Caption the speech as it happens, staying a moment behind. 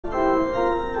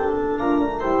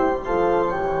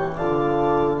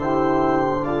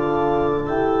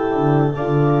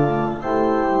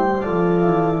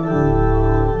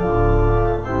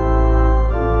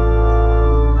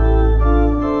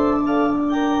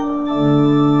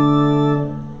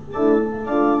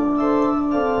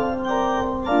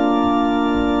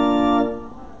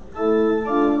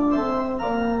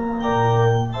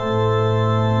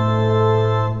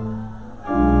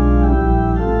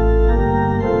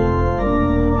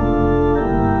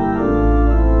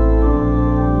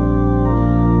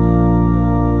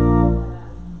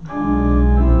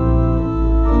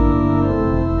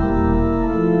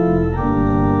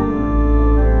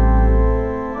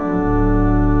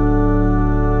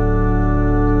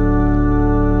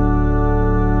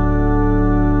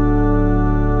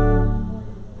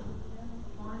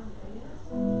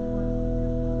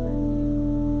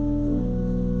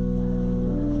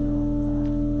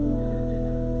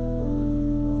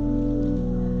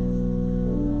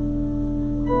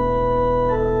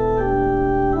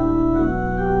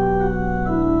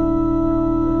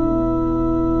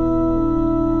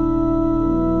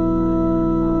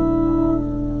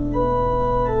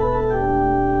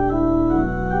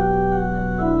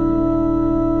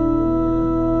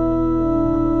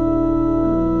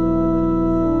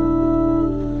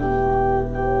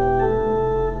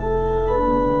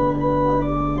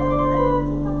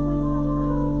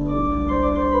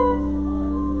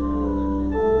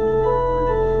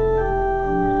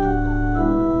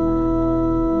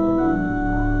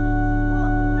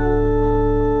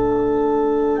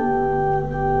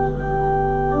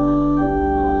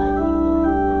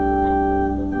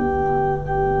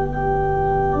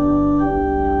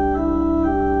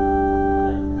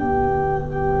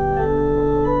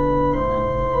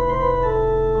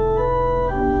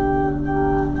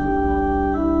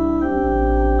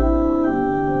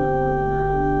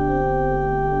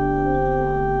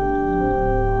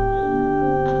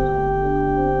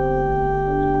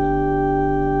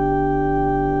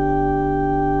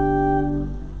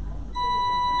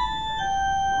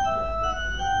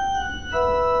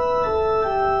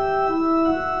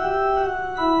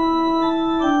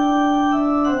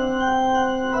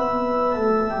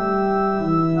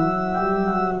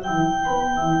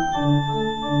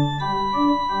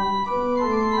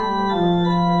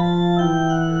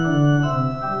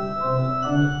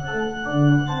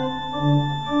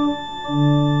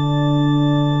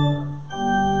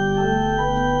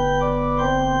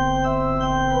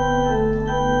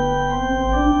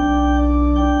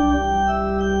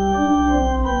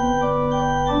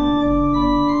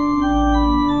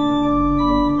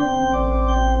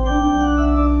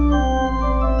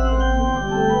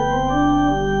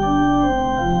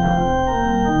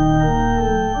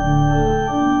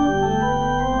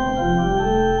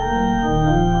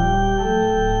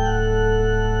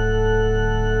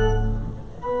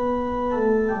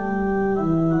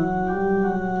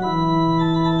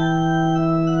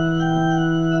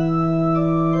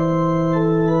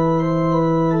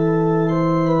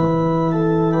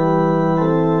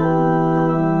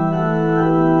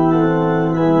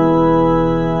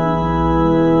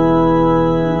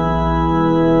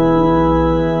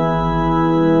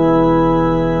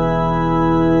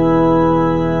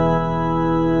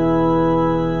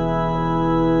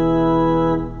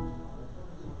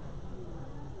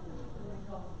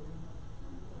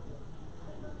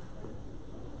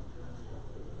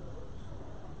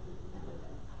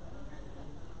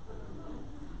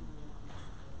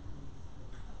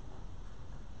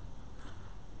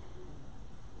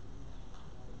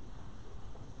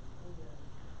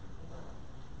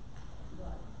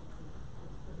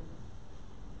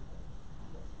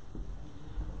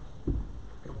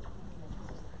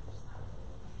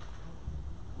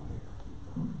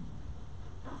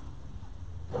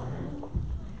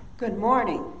Good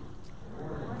morning.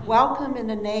 Welcome in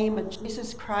the name of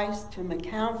Jesus Christ to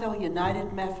McCownville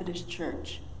United Methodist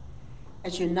Church.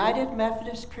 As United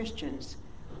Methodist Christians,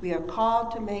 we are called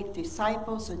to make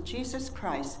disciples of Jesus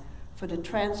Christ for the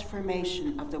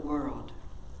transformation of the world.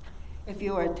 If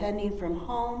you are attending from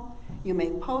home, you may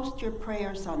post your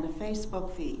prayers on the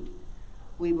Facebook feed.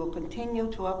 We will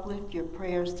continue to uplift your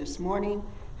prayers this morning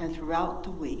and throughout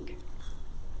the week.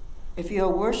 If you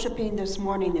are worshiping this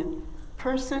morning in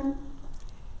person,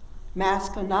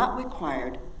 masks are not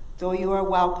required, though you are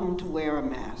welcome to wear a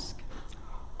mask.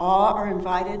 All are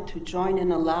invited to join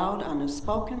in aloud on the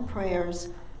spoken prayers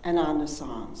and on the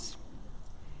songs.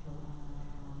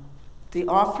 The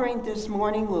offering this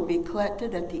morning will be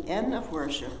collected at the end of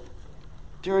worship.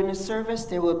 During the service,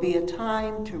 there will be a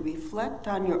time to reflect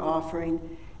on your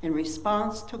offering in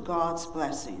response to God's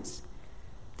blessings.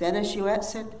 Then as you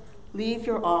exit, leave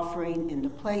your offering in the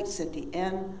plates at the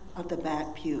end of the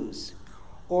back pews,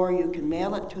 or you can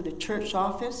mail it to the church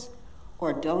office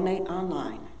or donate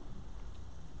online.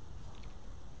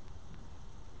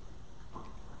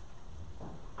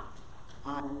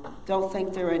 I don't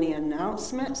think there are any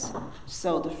announcements,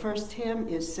 so the first hymn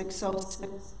is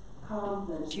 606,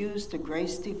 Come, Let's Use the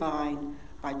Grace Divine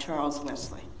by Charles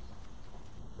Wesley.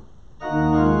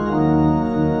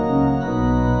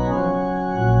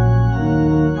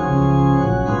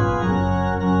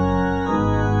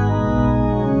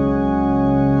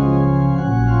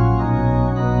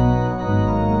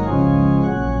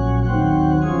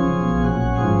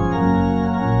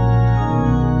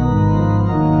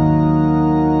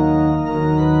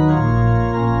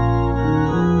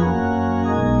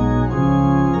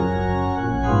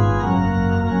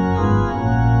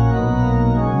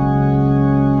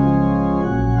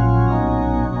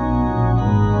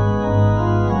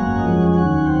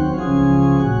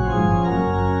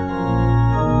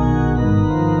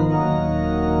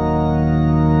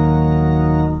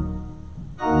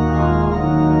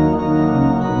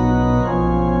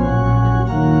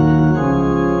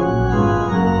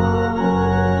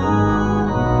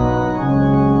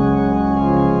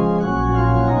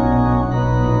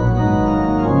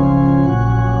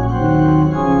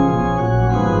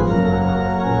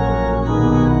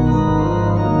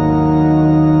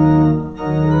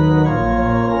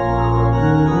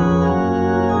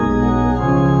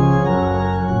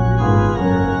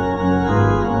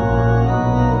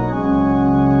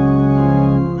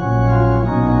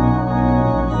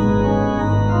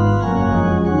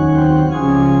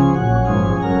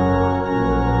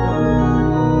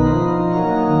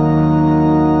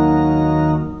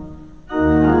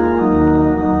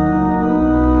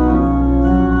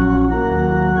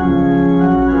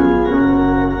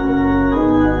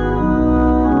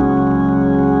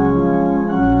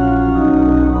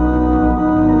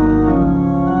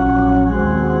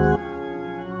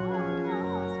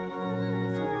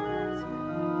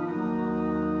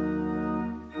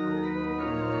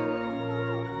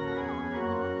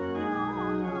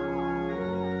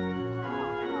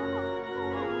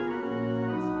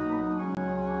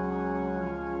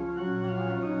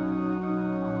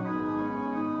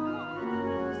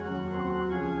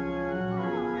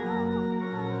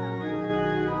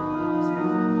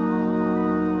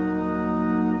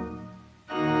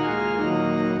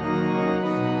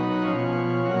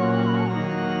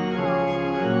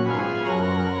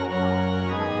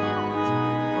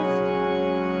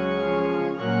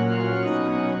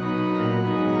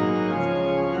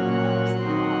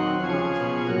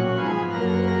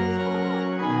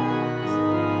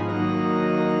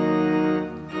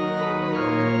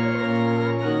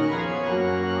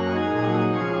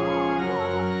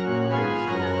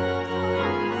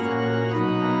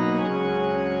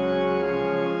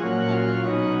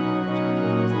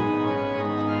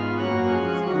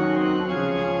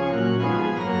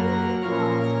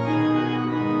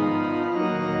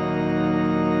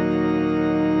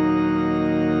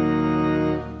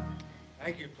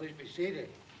 Seated.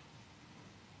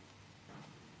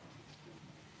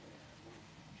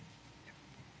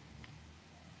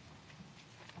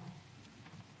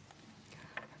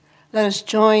 Let us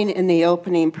join in the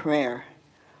opening prayer.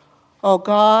 O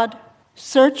God,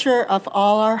 searcher of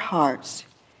all our hearts,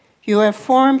 you have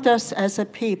formed us as a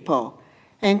people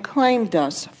and claimed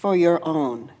us for your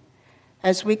own.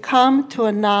 As we come to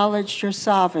acknowledge your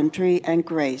sovereignty and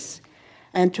grace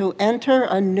and to enter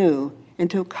anew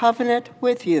into covenant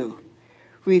with you,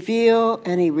 reveal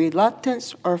any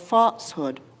reluctance or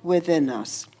falsehood within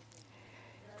us.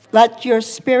 Let your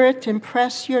Spirit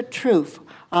impress your truth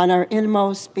on our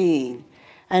inmost being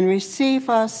and receive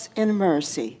us in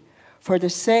mercy for the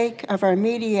sake of our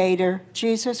mediator,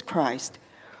 Jesus Christ,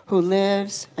 who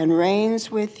lives and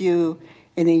reigns with you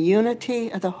in the unity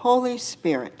of the Holy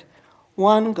Spirit,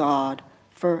 one God,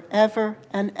 forever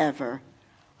and ever.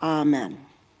 Amen.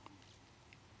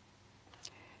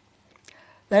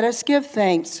 Let us give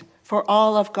thanks for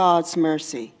all of God's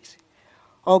mercies.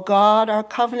 O God, our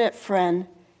covenant friend,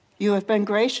 you have been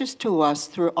gracious to us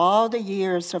through all the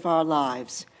years of our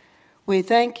lives. We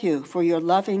thank you for your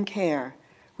loving care,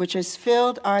 which has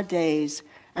filled our days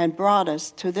and brought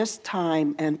us to this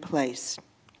time and place.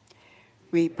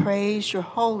 We praise your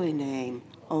holy name,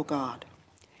 O God.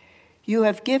 You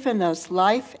have given us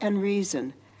life and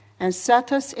reason and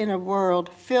set us in a world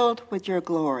filled with your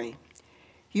glory.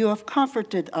 You have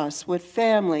comforted us with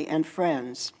family and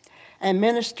friends and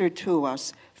ministered to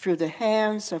us through the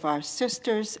hands of our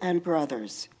sisters and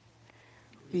brothers.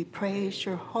 We praise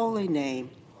your holy name,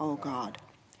 O God.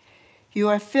 You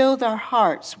have filled our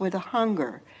hearts with a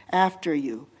hunger after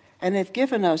you and have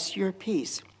given us your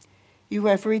peace. You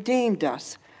have redeemed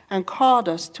us and called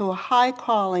us to a high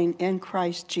calling in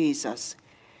Christ Jesus.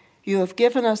 You have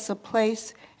given us a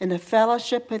place in the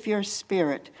fellowship of your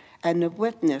Spirit and the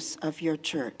witness of your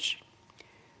church.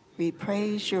 We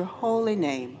praise your holy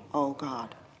name, O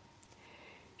God.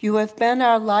 You have been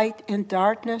our light in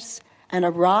darkness and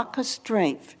a rock of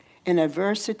strength in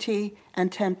adversity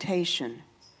and temptation.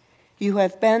 You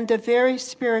have been the very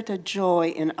spirit of joy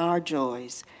in our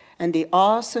joys and the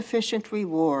all-sufficient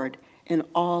reward in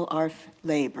all our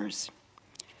labors.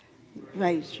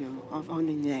 Praise you of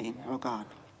only name, O God.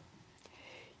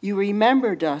 You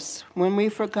remembered us when we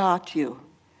forgot you.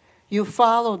 You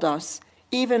followed us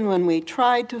even when we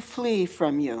tried to flee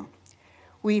from you.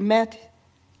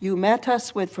 You met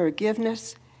us with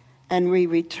forgiveness, and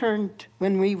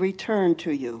when we returned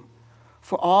to you.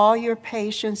 For all your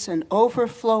patience and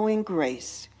overflowing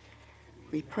grace,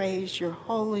 we praise your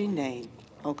holy name,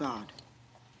 O God.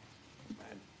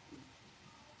 Amen.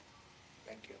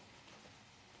 Thank you.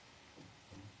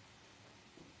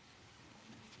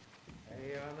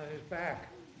 Hey, on his back.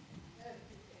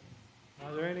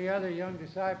 Are there any other young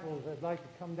disciples that'd like to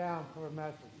come down for a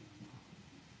message?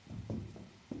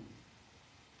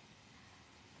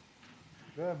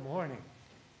 Good morning.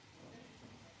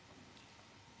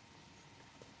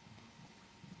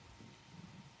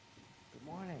 Good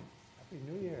morning. Happy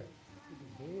New Year. Good to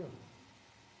see you.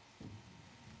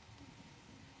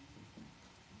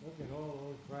 Look at all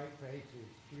those bright faces,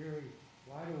 cheery,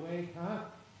 wide awake, huh?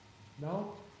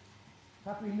 No?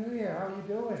 Happy New Year. How are you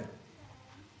doing?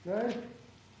 Good?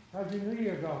 How's your New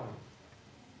Year going?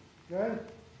 Good?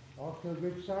 Off to a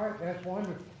good start? That's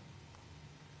wonderful.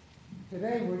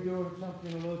 Today we're doing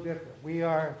something a little different. We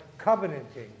are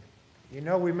covenanting. You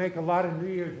know, we make a lot of New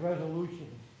Year's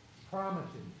resolutions, promises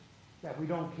that we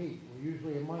don't keep. We're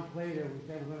usually a month later, we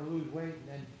say we're going to lose weight, and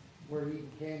then we're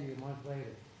eating candy a month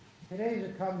later. Today's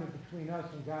a covenant between us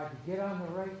and God to get on the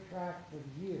right track for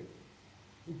the year.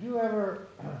 Did you ever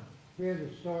hear the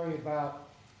story about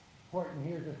Horton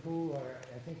Hears a Fool, or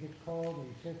I think it's called, and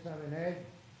he sits on an egg?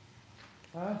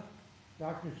 Huh?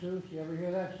 Dr. Seuss, you ever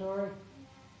hear that story?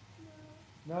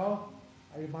 No?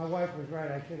 My wife was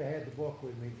right. I should have had the book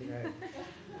with me today.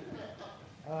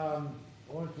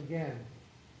 Once again,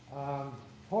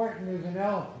 Horton is an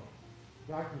elephant,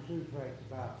 Dr. Seuss writes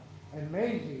about. And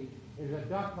Maisie is a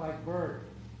duck-like bird.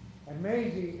 And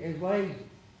Maisie is lazy.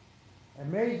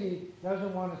 And Maisie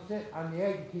doesn't want to sit on the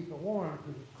egg and keep it warm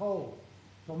because it's cold.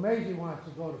 So Maisie wants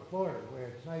to go to Florida where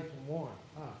it's nice and warm.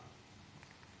 Huh?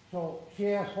 So she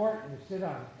asks Horton to sit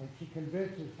on it, and she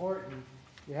convinces Horton,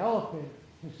 the elephant,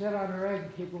 to sit on her egg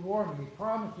and keep it warm, and he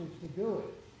promises to do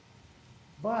it.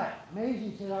 But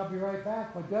Maisie said, I'll be right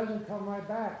back, but doesn't come right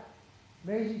back.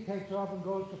 Maisie takes off and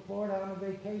goes to Florida on a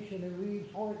vacation and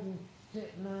leaves Horton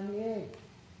sitting on the egg.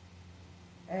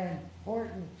 And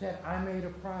Horton said, I made a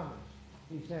promise.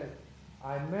 He said,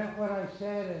 I meant what I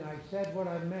said, and I said what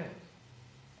I meant,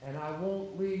 and I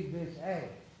won't leave this egg.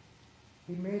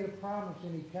 He made a promise,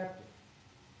 and he kept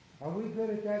it. Are we good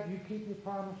at that? You keep your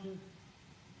promises?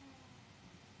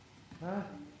 Huh?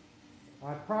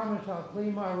 I promise I'll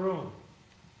clean my room.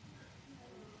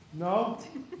 No? No,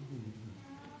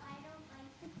 I don't like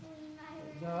to clean my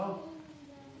room. No?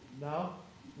 No?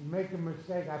 You make a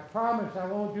mistake. I promise I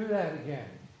won't do that again.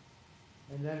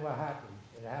 And then what happens?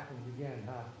 It happens again,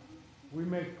 huh? We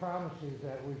make promises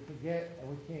that we forget and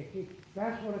we can't keep.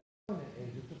 That's what a covenant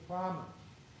is. It's a promise.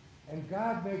 And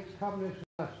God makes covenants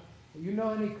with us. You know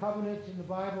any covenants in the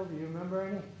Bible? Do you remember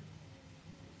any?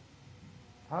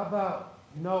 How about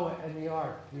Noah and the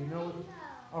ark? Do you know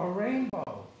a rainbow?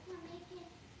 To make it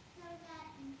so that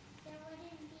there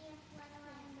wouldn't be a flood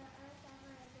around the earth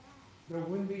ever again. there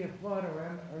wouldn't be a flood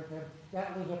around the earth.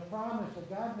 That was a promise that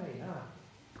God made, huh?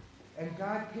 And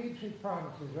God keeps his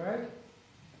promises, right?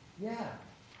 Yeah.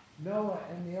 Noah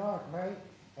and the ark, right?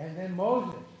 And then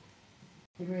Moses,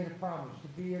 he made a promise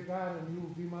to be your God and you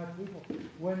will be my people.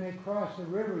 When they crossed the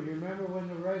river, you remember when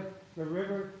the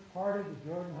river parted, the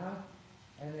Jordan, huh?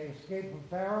 And they escaped from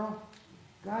Pharaoh?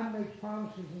 God makes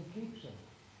promises and keeps them.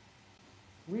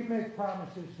 We make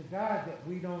promises to God that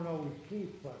we don't always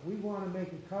keep, but we want to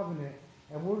make a covenant,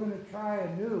 and we're going to try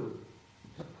anew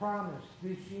to promise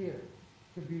this year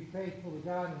to be faithful to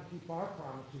God and keep our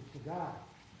promises to God.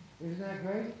 Isn't that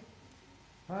great?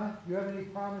 Huh? Do you have any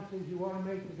promises you want to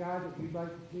make to God that you'd like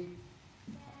to keep?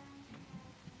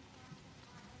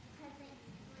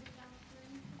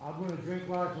 I'm going to drink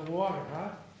lots of water, huh?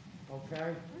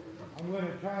 Okay? I'm going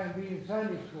to try and be in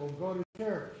Sunday school, go to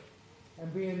church,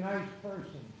 and be a nice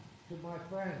person to my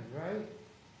friends, right?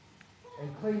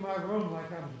 And clean my room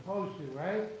like I'm supposed to,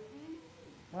 right?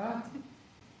 Huh?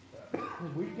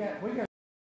 We got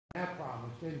that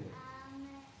promise, didn't we?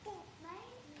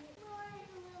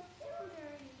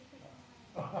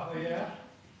 Oh, yeah?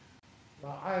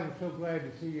 Well, I am so glad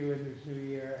to see you in this new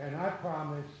year, and I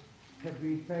promise to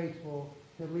be faithful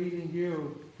to leading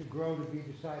you to grow to be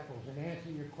disciples and answer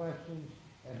your questions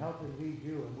and help and lead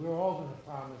you. And we're all going to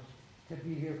promise to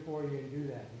be here for you and do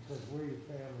that because we're your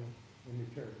family in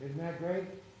the church. Isn't that great?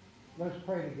 Let's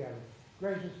pray together.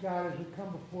 Gracious God, as we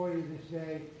come before you this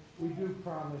day, we do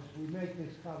promise, we make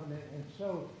this covenant, and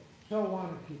so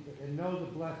want to keep it and know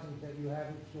the blessings that you have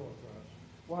in store for us.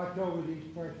 Watch over these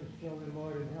precious children,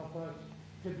 Lord, and help us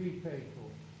to be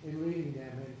faithful in leading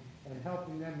them and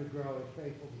helping them to grow as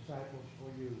faithful disciples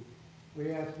for you.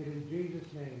 We ask it in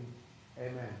Jesus' name.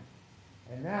 Amen.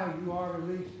 And now you are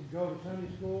released to go to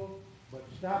Sunday school, but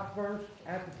stop first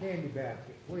at the candy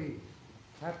basket, please.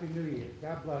 Happy New Year.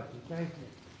 God bless you. Thank you.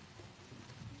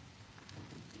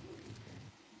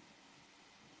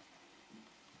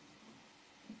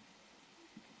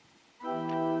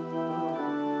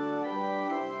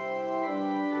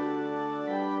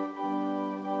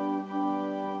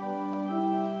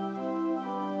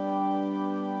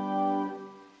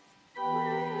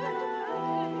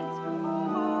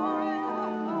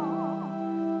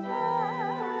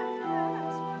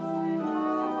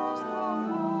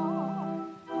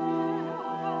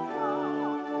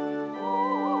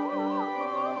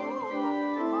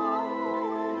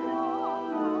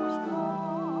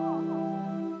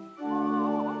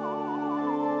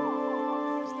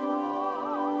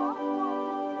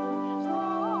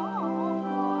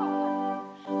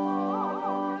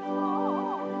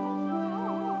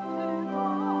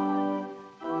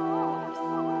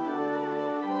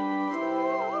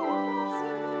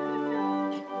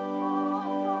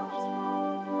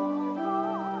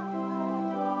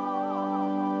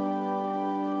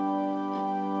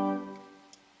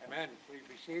 Please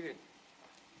be seated.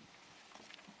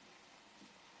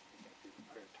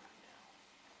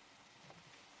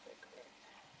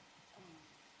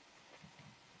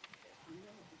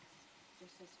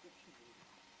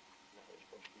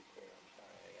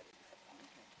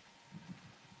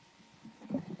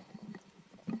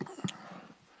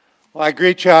 Well, I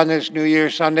greet you on this New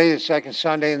Year's Sunday, the second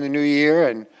Sunday in the new year,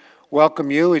 and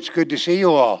welcome you. It's good to see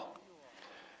you all.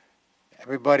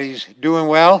 Everybody's doing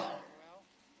well?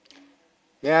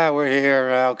 Yeah, we're here.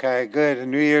 Okay, good. The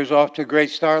New Year's off to a great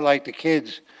start like the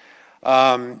kids.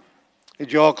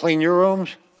 Did you all clean your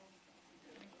rooms?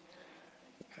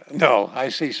 No, I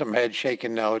see some heads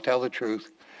shaking no. Tell the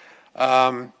truth.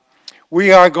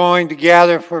 We are going to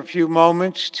gather for a few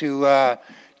moments to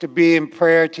be in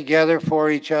prayer together for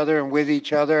each other and with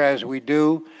each other as we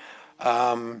do.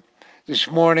 This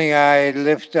morning I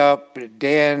lift up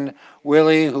Dan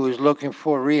Willie, who is looking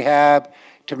for rehab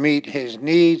to meet his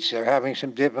needs. They're having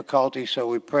some difficulty, so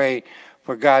we pray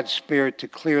for God's Spirit to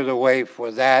clear the way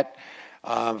for that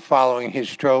following his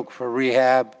stroke for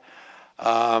rehab.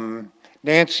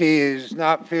 Nancy is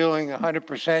not feeling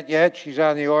 100% yet. She's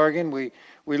on the organ. We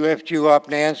lift you up,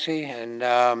 Nancy, and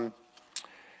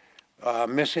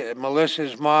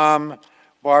Melissa's mom,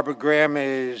 Barbara Graham,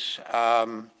 is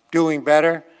doing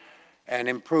better and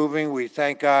improving. We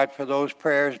thank God for those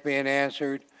prayers being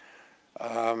answered.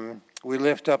 We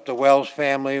lift up the Wells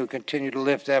family. We continue to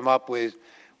lift them up with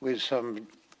some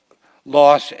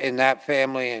loss in that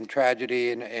family and tragedy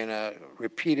in a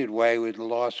repeated way with the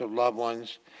loss of loved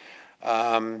ones.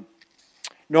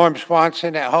 Norm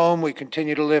Swanson at home, we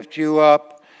continue to lift you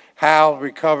up. Hal,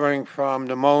 recovering from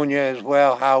pneumonia as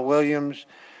well. Hal Williams.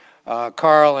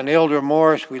 Carl and Ilder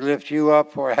Morris, we lift you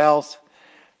up for health.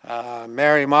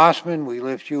 Mary Mossman, we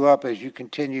lift you up as you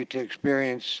continue to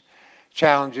experience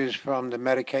challenges from the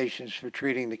medications for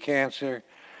treating the cancer.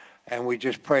 And we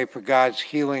just pray for God's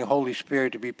healing Holy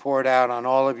Spirit to be poured out on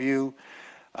all of you.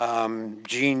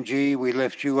 Jean G., we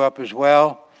lift you up as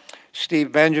well.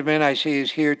 Steve Benjamin, I see,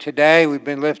 is here today. We've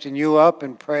been lifting you up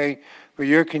and pray for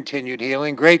your continued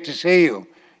healing. Great to see you.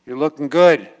 You're looking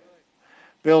good.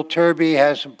 Bill Turby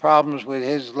has some problems with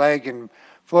his leg and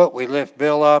foot. We lift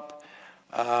Bill up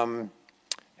and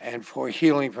for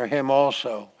healing for him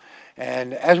also.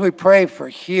 And as we pray for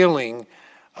healing,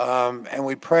 and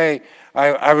we pray,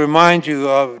 I remind you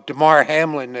of DeMar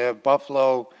Hamlin, the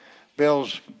Buffalo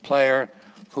Bills player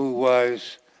who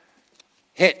was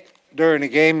hit during the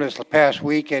game this past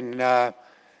week and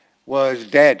was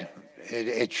dead.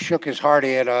 It shook his heart.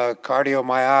 He had a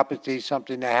cardiomyopathy,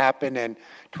 something that happened, and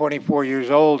 24 years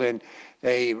old, and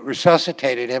they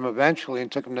resuscitated him eventually and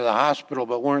took him to the hospital,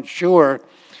 but weren't sure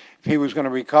if he was going to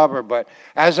recover. But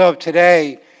as of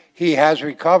today, he has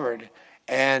recovered,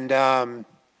 and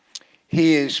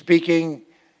he is speaking.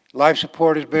 Life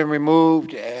support has been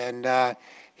removed, and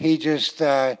he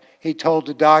told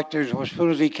the doctors, as soon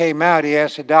as he came out, he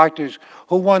asked the doctors,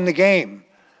 who won the game?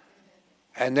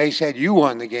 And they said, you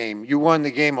won the game. You won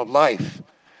the game of life.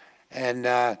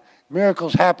 And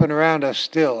miracles happen around us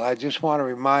still. I just want to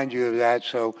remind you of that.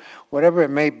 So whatever it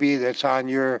may be that's on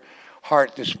your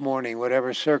heart this morning,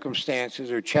 whatever circumstances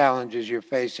or challenges you're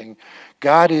facing,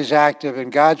 God is active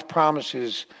and God's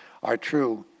promises are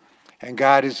true. And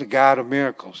God is the God of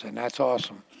miracles, and that's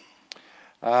awesome.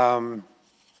 I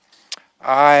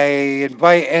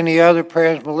invite any other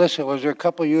prayers. Melissa, was there a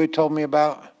couple you had told me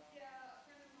about?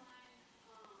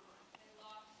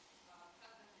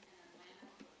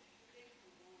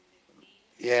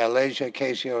 Yeah, Leisha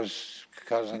Casio's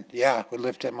cousin. Yeah, we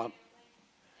lift him up.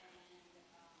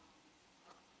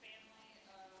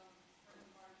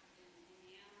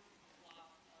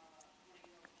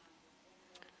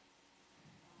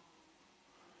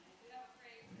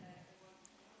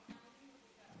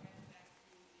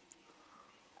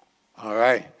 All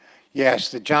right. Yes,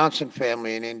 the Johnson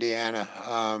family in Indiana,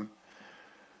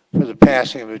 for the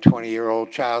passing of a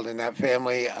 20-year-old child in that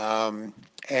family.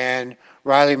 And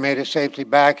Riley made it safely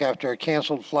back after a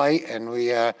canceled flight, and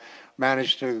we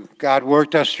managed to, God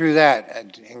worked us through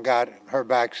that and got her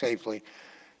back safely.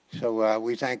 So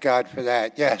we thank God for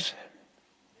that. Yes.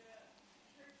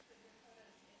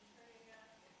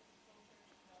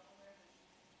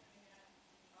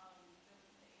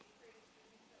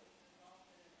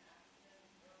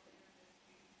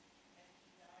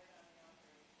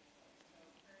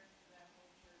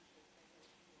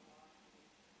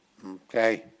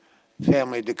 Okay.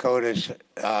 Family Dakotas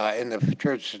in the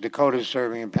Church of Dakotas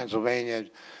serving in Pennsylvania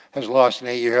has lost an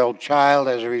 8-year-old child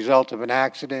as a result of an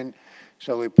accident.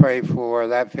 So we pray for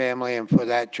that family and for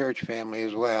that church family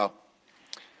as well.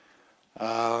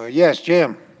 Yes,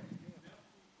 Jim.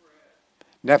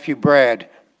 Nephew Brad.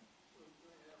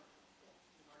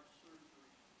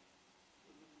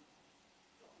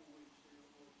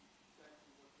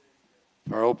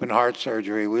 For open heart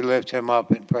surgery. We lift him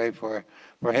up and pray for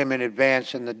him in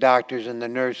advance and the doctors and the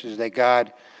nurses that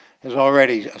God has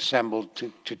already assembled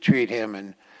to treat him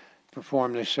and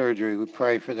perform this surgery. We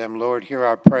pray for them. Lord, hear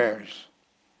our prayers.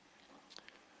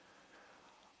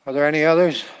 Are there any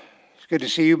others? It's good to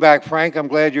see you back, Frank. I'm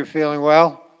glad you're feeling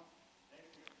well.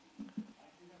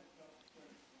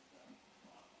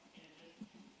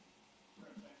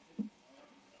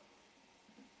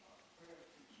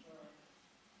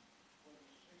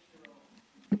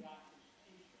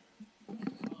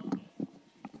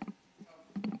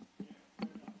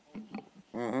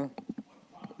 Mm-hmm.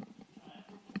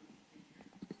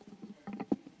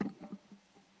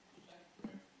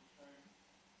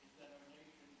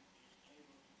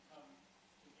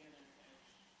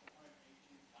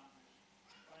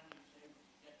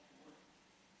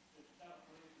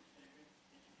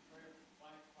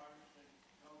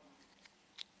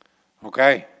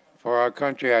 Okay, for our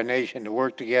country, our nation, to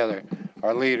work together,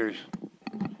 our leaders.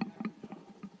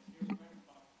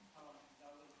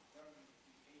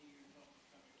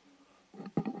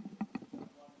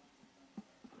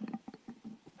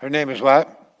 Her name is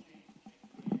what?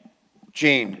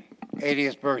 Jean.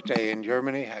 80th birthday in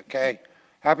Germany. Okay.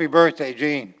 Happy birthday,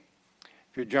 Jean.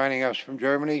 If you're joining us from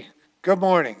Germany, good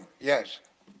morning. Yes.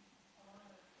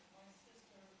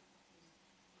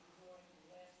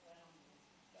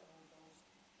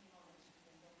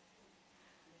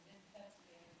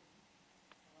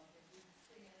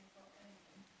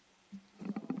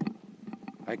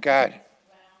 My God.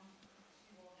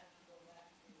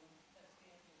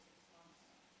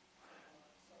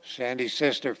 Sandy's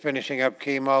sister finishing up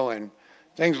chemo and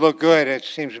Things look good. It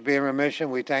seems to be in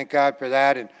remission. We thank God for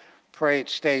that and pray it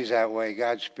stays that way.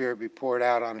 God's Spirit be poured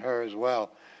out on her as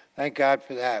well. Thank God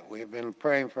for that. We've been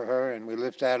praying for her, and we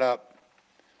lift that up.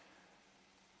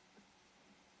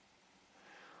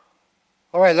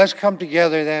 All right, let's come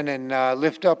together then and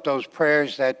lift up those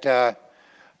prayers that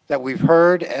we've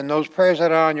heard and those prayers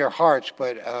that are on your hearts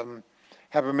but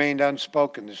have remained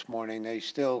unspoken this morning. They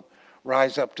still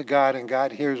rise up to God, and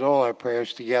God hears all our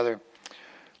prayers together.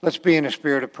 Let's be in a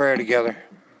spirit of prayer together.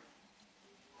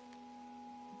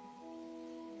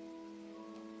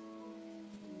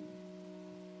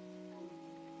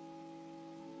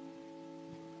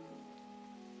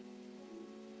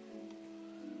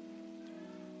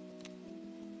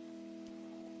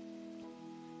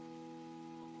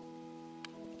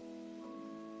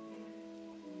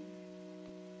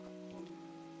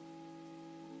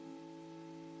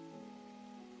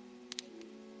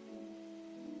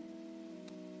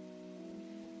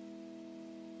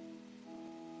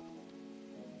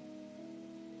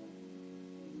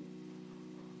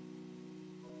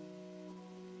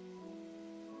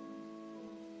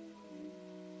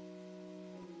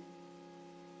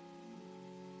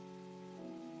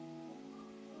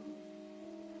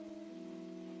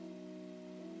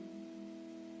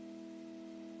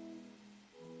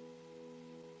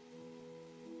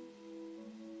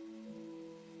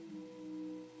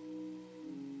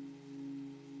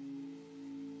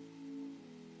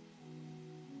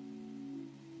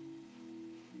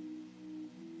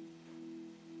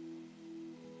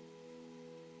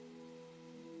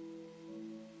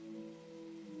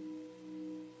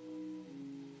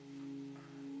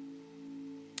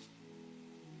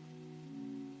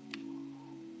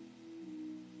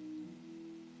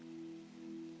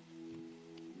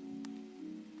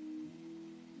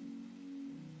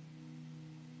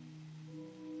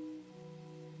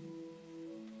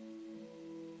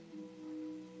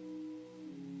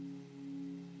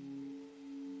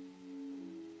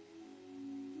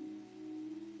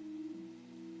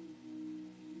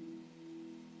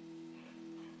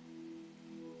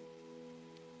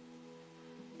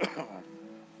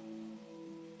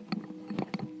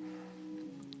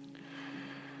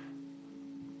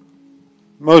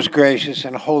 Most gracious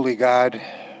and holy God,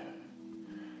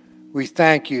 we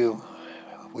thank you.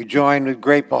 We join with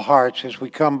grateful hearts as we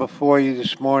come before you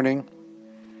this morning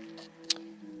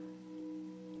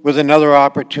with another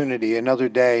opportunity, another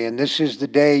day. And this is the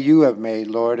day you have made,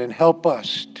 Lord, and help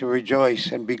us to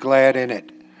rejoice and be glad in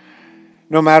it.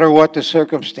 No matter what the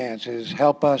circumstances,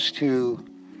 help us to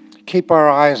keep our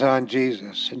eyes on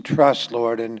Jesus and trust,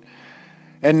 Lord, and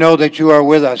know that you are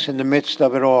with us in the midst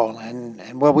of it all.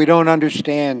 And while we don't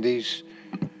understand these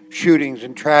shootings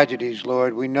and tragedies,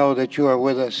 Lord, we know that you are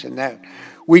with us and that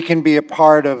we can be a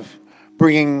part of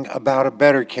bringing about a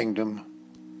better kingdom,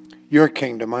 your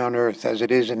kingdom on earth as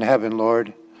it is in heaven,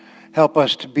 Lord. Help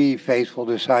us to be faithful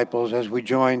disciples as we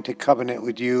join to covenant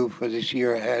with you for this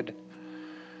year ahead.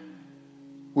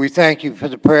 We thank you for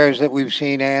the prayers that we've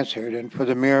seen answered and for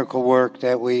the miracle work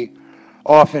that we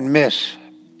often miss.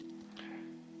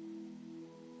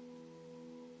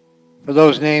 For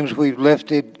those names we've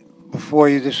lifted before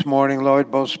you this morning, Lord,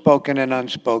 both spoken and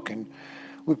unspoken,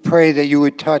 we pray that you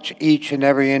would touch each and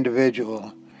every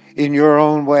individual in your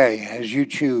own way as you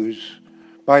choose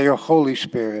by your Holy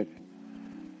Spirit.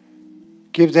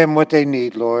 Give them what they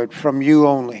need, Lord, from you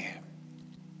only,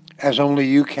 as only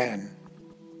you can.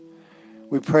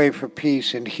 We pray for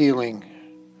peace and healing.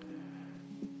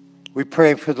 We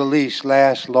pray for the least,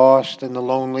 last, lost, and the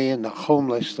lonely, and the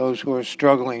homeless, those who are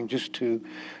struggling just to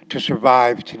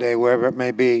survive today, wherever it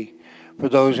may be. For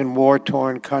those in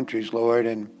war-torn countries, Lord,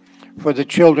 and for the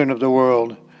children of the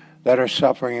world that are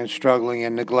suffering and struggling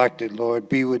and neglected, Lord,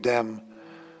 be with them.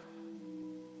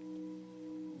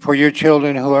 For your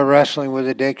children who are wrestling with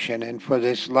addiction and for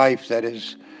this life that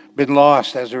has been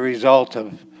lost as a result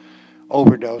of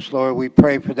overdose, Lord, we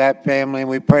pray for that family, and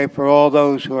we pray for all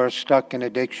those who are stuck in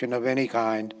addiction of any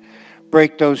kind.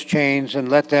 Break those chains and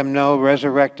let them know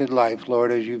resurrected life,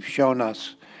 Lord, as you've shown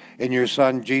us in your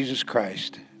Son, Jesus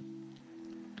Christ.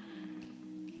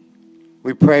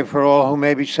 We pray for all who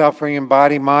may be suffering in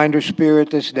body, mind, or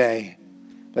spirit this day,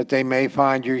 that they may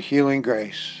find your healing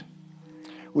grace.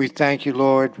 We thank you,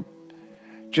 Lord,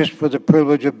 just for the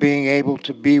privilege of being able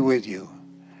to be with you,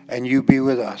 and you be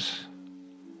with us.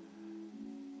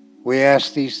 We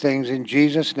ask these things in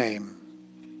Jesus' name.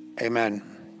 Amen.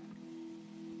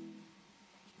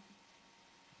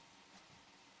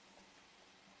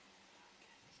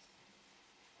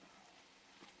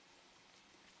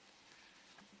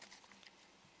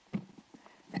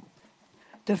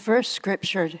 The first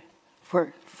scripture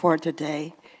for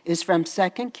today is from 2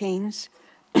 Kings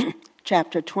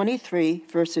chapter 23,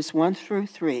 verses 1 through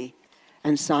 3,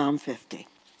 and Psalm 50.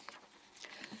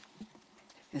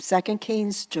 In 2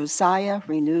 Kings, Josiah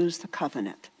renews the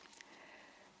covenant.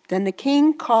 Then the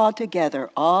king called together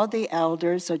all the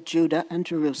elders of Judah and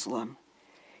Jerusalem.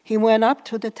 He went up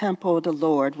to the temple of the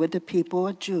Lord with the people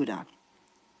of Judah,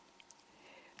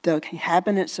 the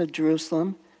inhabitants of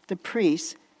Jerusalem, the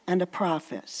priests, and the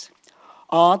prophets,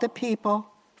 all the people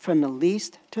from the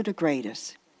least to the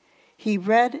greatest. He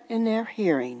read in their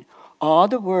hearing all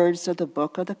the words of the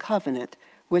book of the covenant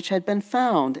which had been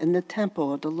found in the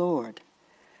temple of the Lord.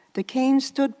 The king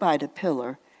stood by the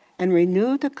pillar and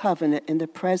renewed the covenant in the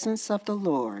presence of the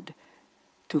Lord,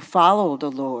 to follow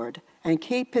the Lord and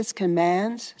keep his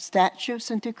commands,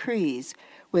 statutes, and decrees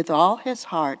with all his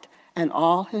heart and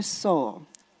all his soul,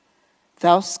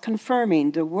 thus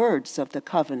confirming the words of the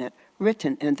covenant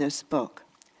written in this book.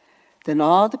 Then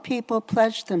all the people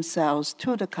pledged themselves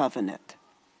to the covenant.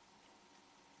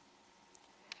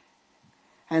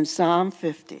 And Psalm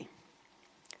 50.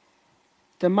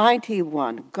 The mighty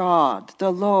one, God,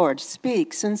 the Lord,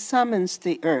 speaks and summons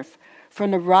the earth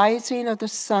from the rising of the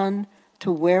sun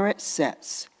to where it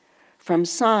sets. From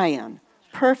Zion,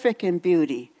 perfect in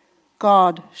beauty,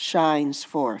 God shines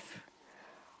forth.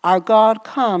 Our God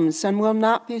comes and will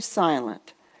not be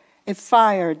silent. A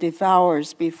fire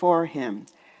devours before him,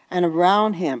 and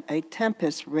around him a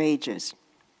tempest rages.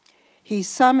 He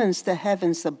summons the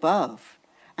heavens above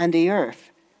and the earth,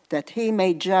 that he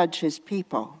may judge his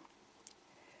people.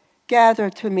 Gather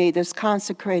to me this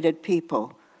consecrated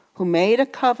people, who made a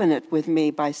covenant with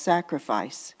me by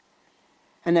sacrifice.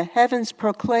 And the heavens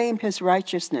proclaim his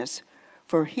righteousness,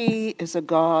 for he is a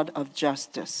God of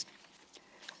justice.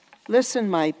 Listen,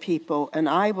 my people, and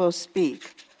I will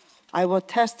speak. I will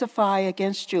testify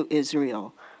against you,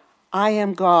 Israel. I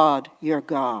am God, your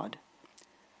God.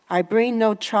 I bring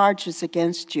no charges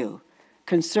against you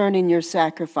concerning your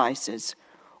sacrifices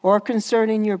or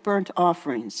concerning your burnt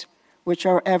offerings, which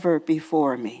are ever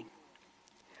before me.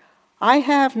 I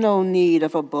have no need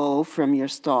of a bull from your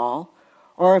stall,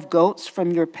 or of goats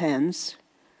from your pens,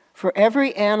 for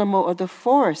every animal of the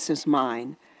forest is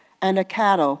mine, and a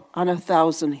cattle on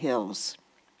 1,000 hills.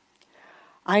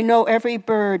 I know every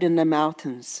bird in the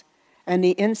mountains, and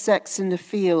the insects in the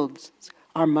fields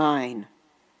are mine.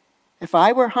 If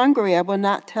I were hungry, I would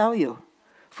not tell you,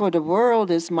 for the world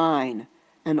is mine,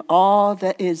 and all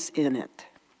that is in it.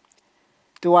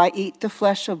 Do I eat the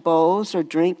flesh of bulls or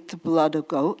drink the blood of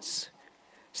goats?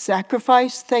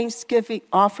 Sacrifice thanksgiving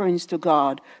offerings to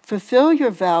God. Fulfill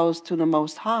your vows to the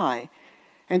Most High,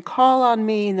 and call on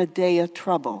me in the day of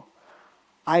trouble.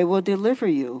 I will deliver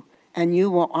you, and you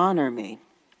will honor me.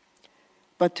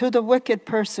 But to the wicked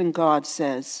person, God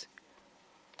says,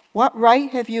 what right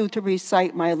have you to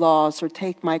recite my laws or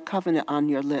take my covenant on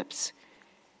your lips?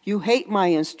 You hate my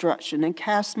instruction and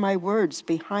cast my words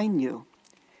behind you.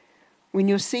 When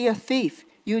you see a thief,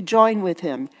 you join with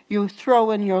him. You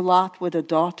throw in your lot with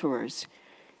adulterers.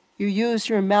 You use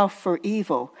your mouth for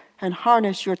evil and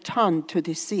harness your tongue to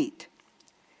deceit.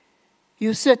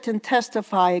 You sit and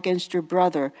testify against your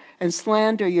brother and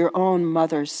slander your own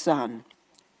mother's son.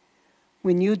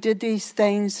 When you did these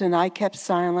things and I kept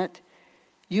silent,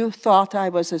 you thought I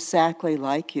was exactly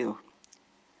like you.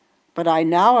 But I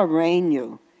now arraign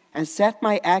you and set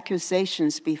my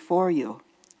accusations before you.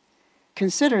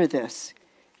 Consider this,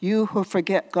 you who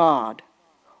forget God,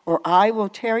 or I will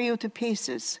tear you to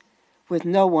pieces with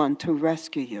no one to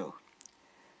rescue you.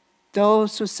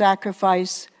 Those who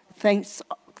sacrifice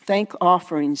thank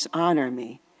offerings honor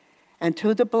me, and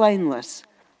to the blameless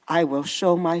I will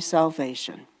show my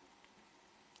salvation.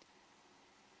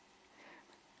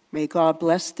 May God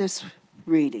bless this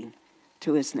reading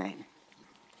to his name.